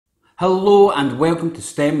Hello and welcome to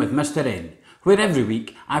STEM with Mr. N, where every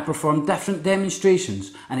week I perform different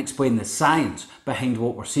demonstrations and explain the science behind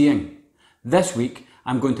what we're seeing. This week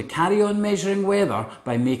I'm going to carry on measuring weather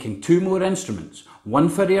by making two more instruments, one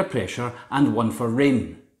for air pressure and one for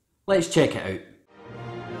rain. Let's check it out.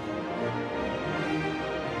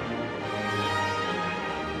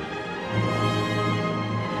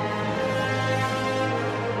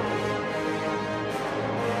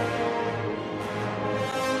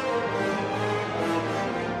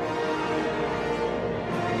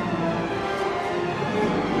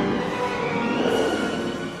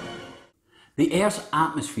 The Earth's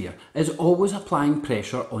atmosphere is always applying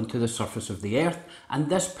pressure onto the surface of the Earth, and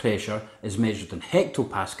this pressure is measured in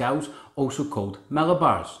hectopascals, also called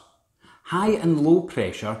millibars. High and low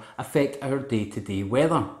pressure affect our day-to-day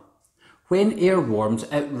weather. When air warms,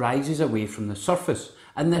 it rises away from the surface,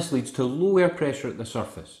 and this leads to low air pressure at the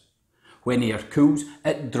surface. When air cools,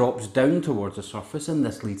 it drops down towards the surface, and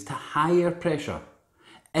this leads to high air pressure.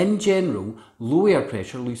 In general, low air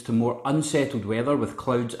pressure leads to more unsettled weather with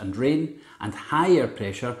clouds and rain, and high air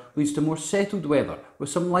pressure leads to more settled weather with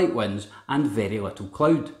some light winds and very little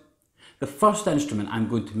cloud. The first instrument I'm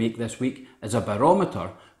going to make this week is a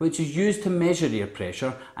barometer, which is used to measure air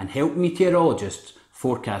pressure and help meteorologists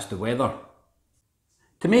forecast the weather.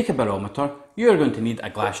 To make a barometer, you are going to need a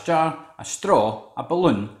glass jar, a straw, a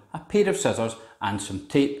balloon, a pair of scissors and some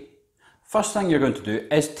tape. First thing you're going to do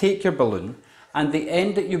is take your balloon, and the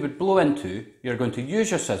end that you would blow into, you're going to use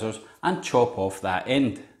your scissors and chop off that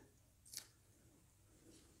end.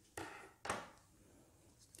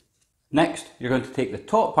 Next, you're going to take the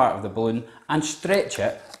top part of the balloon and stretch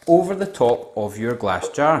it over the top of your glass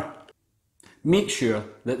jar. Make sure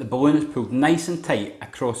that the balloon is pulled nice and tight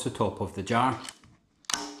across the top of the jar.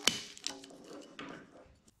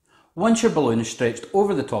 Once your balloon is stretched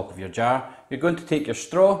over the top of your jar, you're going to take your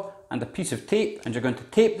straw and a piece of tape, and you're going to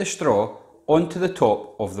tape the straw onto the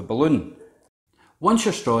top of the balloon. Once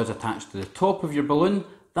your straw is attached to the top of your balloon,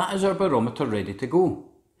 that is our barometer ready to go.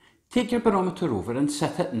 Take your barometer over and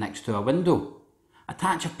sit it next to a window.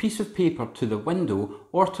 Attach a piece of paper to the window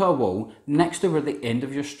or to a wall next to where the end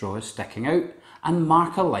of your straw is sticking out, and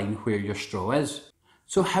mark a line where your straw is.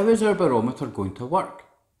 So how is our barometer going to work?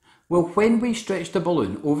 Well, when we stretched the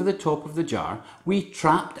balloon over the top of the jar, we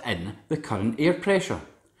trapped in the current air pressure.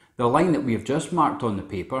 The line that we have just marked on the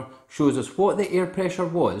paper shows us what the air pressure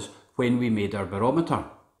was when we made our barometer.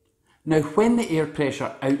 Now, when the air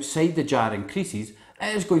pressure outside the jar increases,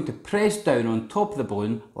 it is going to press down on top of the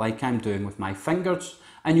balloon like I'm doing with my fingers,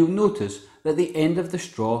 and you'll notice that the end of the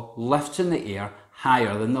straw lifts in the air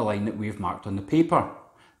higher than the line that we've marked on the paper.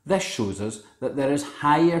 This shows us that there is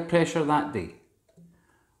high air pressure that day.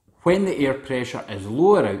 When the air pressure is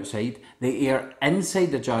lower outside, the air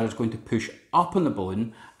inside the jar is going to push up on the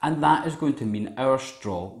balloon, and that is going to mean our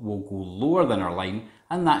straw will go lower than our line,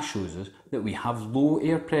 and that shows us that we have low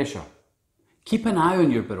air pressure. Keep an eye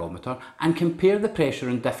on your barometer and compare the pressure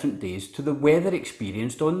on different days to the weather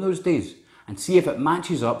experienced on those days, and see if it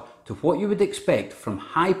matches up to what you would expect from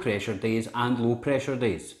high pressure days and low pressure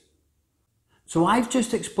days. So I've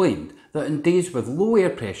just explained that on days with low air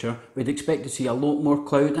pressure, we'd expect to see a lot more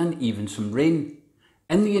cloud and even some rain.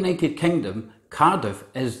 In the United Kingdom, Cardiff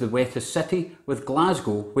is the wettest city, with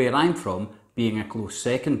Glasgow, where I'm from, being a close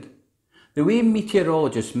second. The way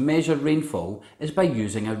meteorologists measure rainfall is by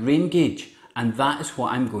using a rain gauge, and that is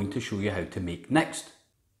what I'm going to show you how to make next.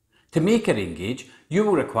 To make a rain gauge, you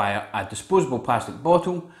will require a disposable plastic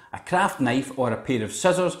bottle, a craft knife or a pair of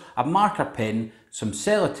scissors, a marker pen, some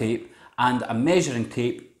sellotape, and a measuring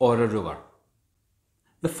tape or a ruler.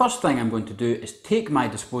 The first thing I'm going to do is take my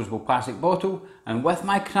disposable plastic bottle, and with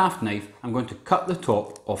my craft knife I'm going to cut the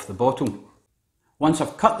top off the bottle. Once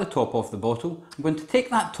I've cut the top off the bottle, I'm going to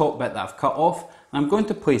take that top bit that I've cut off, and I'm going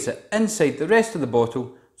to place it inside the rest of the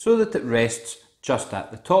bottle so that it rests just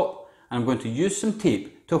at the top, and I'm going to use some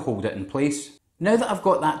tape to hold it in place. Now that I've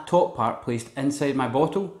got that top part placed inside my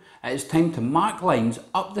bottle, it is time to mark lines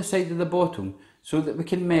up the side of the bottle so that we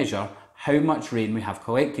can measure how much rain we have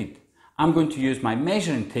collected. I'm going to use my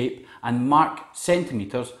measuring tape and mark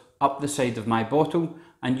centimetres up the side of my bottle,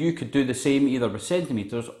 and you could do the same either with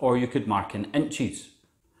centimetres or you could mark in inches.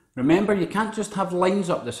 Remember, you can't just have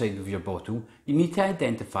lines up the side of your bottle, you need to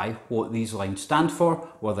identify what these lines stand for,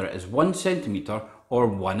 whether it is 1 centimetre or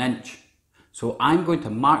 1 inch. So I'm going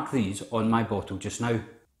to mark these on my bottle just now.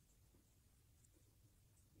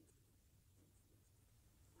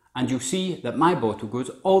 And you'll see that my bottle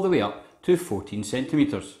goes all the way up to 14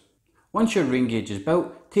 centimetres. Once your rain gauge is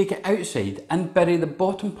built, take it outside and bury the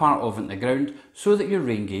bottom part of it in the ground so that your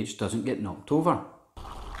rain gauge doesn't get knocked over.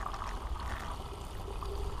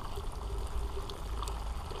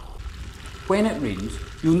 when it rains,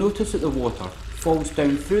 you'll notice that the water falls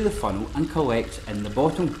down through the funnel and collects in the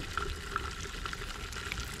bottom.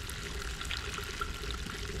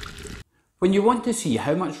 When you want to see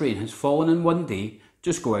how much rain has fallen in one day,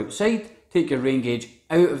 just go outside, take your rain gauge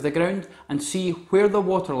out of the ground and see where the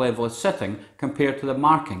water level is sitting compared to the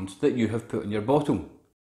markings that you have put in your bottle.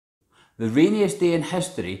 The rainiest day in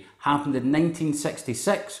history happened in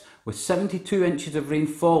 1966 with 72 inches of rain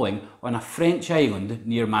falling on a French island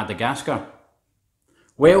near Madagascar.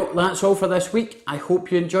 Well, that's all for this week. I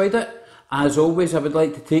hope you enjoyed it. As always, I would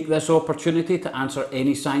like to take this opportunity to answer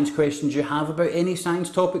any science questions you have about any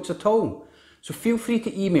science topics at all. So feel free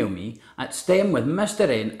to email me at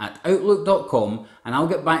stemwithmrn@outlook.com and I'll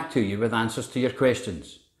get back to you with answers to your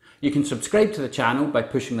questions. You can subscribe to the channel by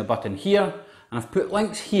pushing the button here, and I've put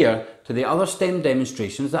links here to the other STEM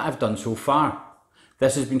demonstrations that I've done so far.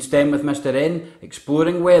 This has been STEM with Mr. N,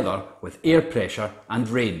 exploring weather with air pressure and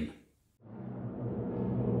rain.